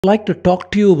I'd like to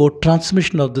talk to you about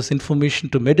transmission of this information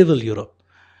to medieval Europe.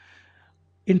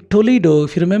 In Toledo,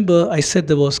 if you remember, I said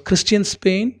there was Christian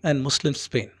Spain and Muslim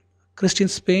Spain. Christian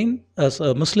Spain, as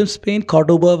Muslim Spain,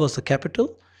 Cordoba was the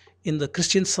capital. In the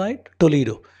Christian side,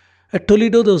 Toledo. At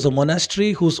Toledo, there was a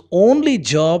monastery whose only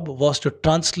job was to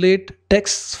translate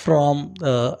texts from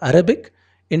Arabic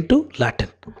into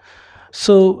Latin.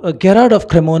 So, Gerard of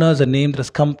Cremona is a name that has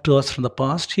come to us from the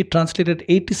past. He translated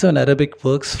 87 Arabic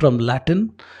works from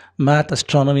Latin, math,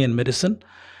 astronomy, and medicine.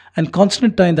 And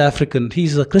Constantine the African,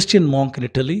 he's a Christian monk in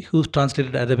Italy who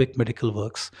translated Arabic medical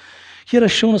works. Here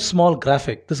I've shown a small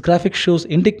graphic. This graphic shows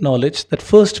Indic knowledge that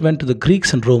first went to the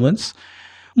Greeks and Romans.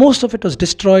 Most of it was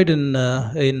destroyed in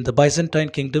the Byzantine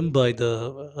kingdom by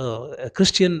the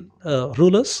Christian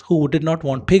rulers who did not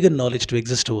want pagan knowledge to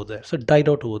exist over there. So it died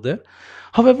out over there.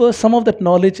 However, some of that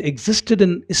knowledge existed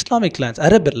in Islamic lands,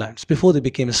 Arab lands, before they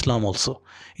became Islam also,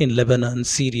 in Lebanon,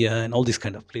 Syria, and all these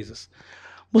kind of places.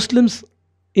 Muslims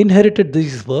inherited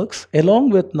these works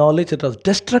along with knowledge that was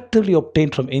destructively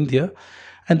obtained from India,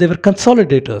 and they were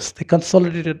consolidators. They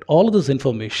consolidated all of this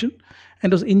information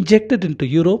and was injected into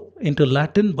Europe, into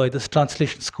Latin by this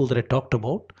translation school that I talked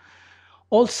about.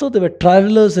 Also, there were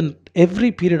travelers in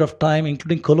every period of time,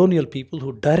 including colonial people,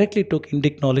 who directly took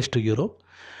Indic knowledge to Europe.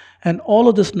 And all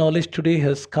of this knowledge today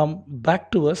has come back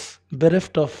to us,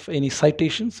 bereft of any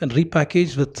citations and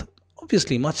repackaged with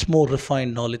obviously much more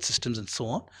refined knowledge systems and so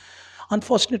on.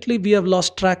 Unfortunately, we have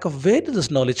lost track of where did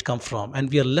this knowledge come from, and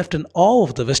we are left in awe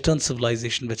of the Western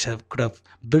civilization, which could have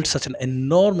built such an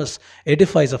enormous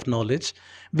edifice of knowledge,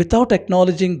 without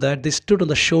acknowledging that they stood on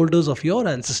the shoulders of your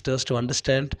ancestors to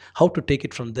understand how to take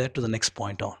it from there to the next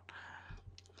point on.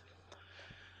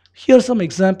 Here's some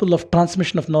example of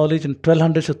transmission of knowledge in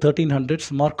 1200s to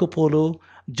 1300s. Marco Polo,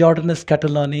 Jordanus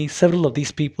Catalani, several of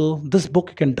these people. This book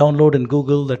you can download in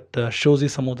Google that shows you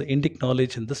some of the Indic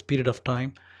knowledge in this period of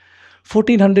time.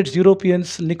 1400s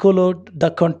Europeans, Niccolo da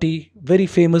Conti, very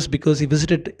famous because he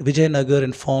visited Vijayanagar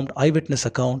and formed eyewitness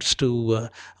accounts to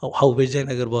how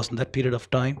Vijayanagar was in that period of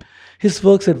time. His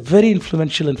works are very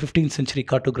influential in 15th century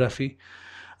cartography.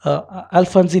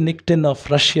 Alfonsi Nikitin of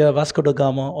Russia, Vasco da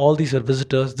Gama, all these were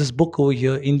visitors. This book over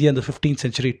here, India in the 15th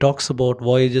century, talks about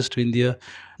voyages to India,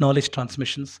 knowledge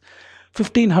transmissions.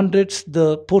 1500s,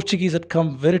 the Portuguese had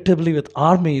come veritably with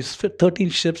armies, 13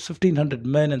 ships, 1500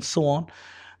 men, and so on.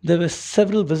 There were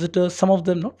several visitors, some of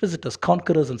them not visitors,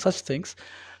 conquerors and such things.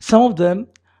 Some of them,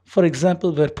 for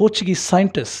example, were Portuguese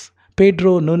scientists.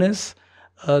 Pedro Nunes,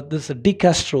 this is De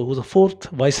Castro, who was the fourth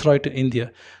viceroy to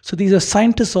India. So these are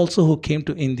scientists also who came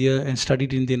to India and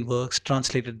studied Indian works,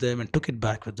 translated them and took it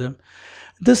back with them.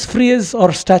 This frieze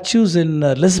or statues in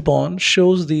Lisbon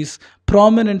shows these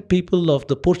prominent people of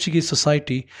the Portuguese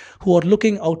society who are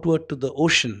looking outward to the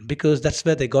ocean because that's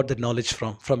where they got their knowledge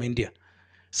from India.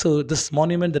 So this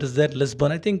monument that is there in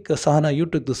Lisbon, I think Sahana, you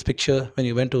took this picture when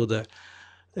you went over there.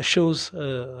 It shows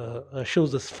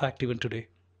this fact even today.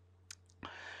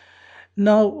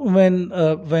 Now,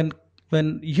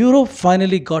 when Europe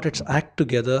finally got its act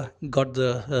together, got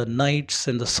the knights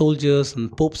and the soldiers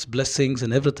and Pope's blessings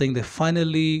and everything, they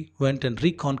finally went and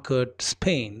reconquered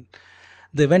Spain.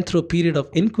 They went through a period of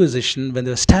Inquisition when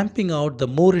they were stamping out the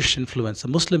Moorish influence, the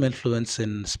Muslim influence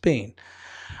in Spain.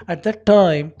 At that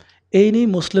time, any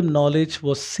Muslim knowledge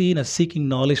was seen as seeking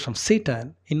knowledge from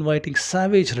Satan, inviting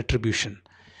savage retribution.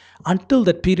 Until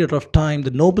that period of time,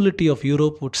 the nobility of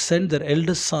Europe would send their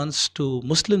eldest sons to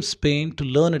Muslim Spain to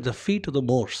learn at the feet of the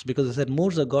Moors, because they said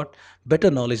Moors have got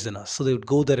better knowledge than us, so they would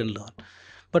go there and learn.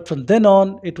 But from then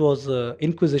on, it was an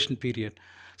Inquisition period.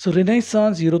 So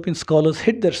Renaissance European scholars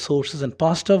hid their sources and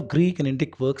passed off Greek and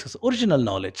Indic works as original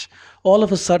knowledge. All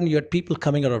of a sudden, you had people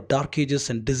coming out of dark ages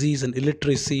and disease and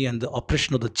illiteracy and the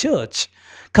oppression of the church,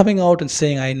 coming out and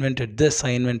saying, I invented this, I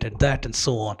invented that, and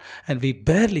so on. And we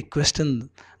barely question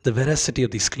the veracity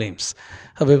of these claims.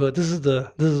 However, this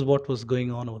is what was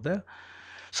going on over there.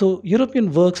 So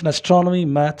European works in astronomy,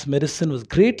 math, medicine was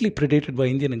greatly predated by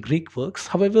Indian and Greek works.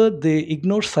 However, they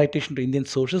ignore citation to Indian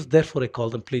sources, therefore I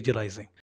call them plagiarizing.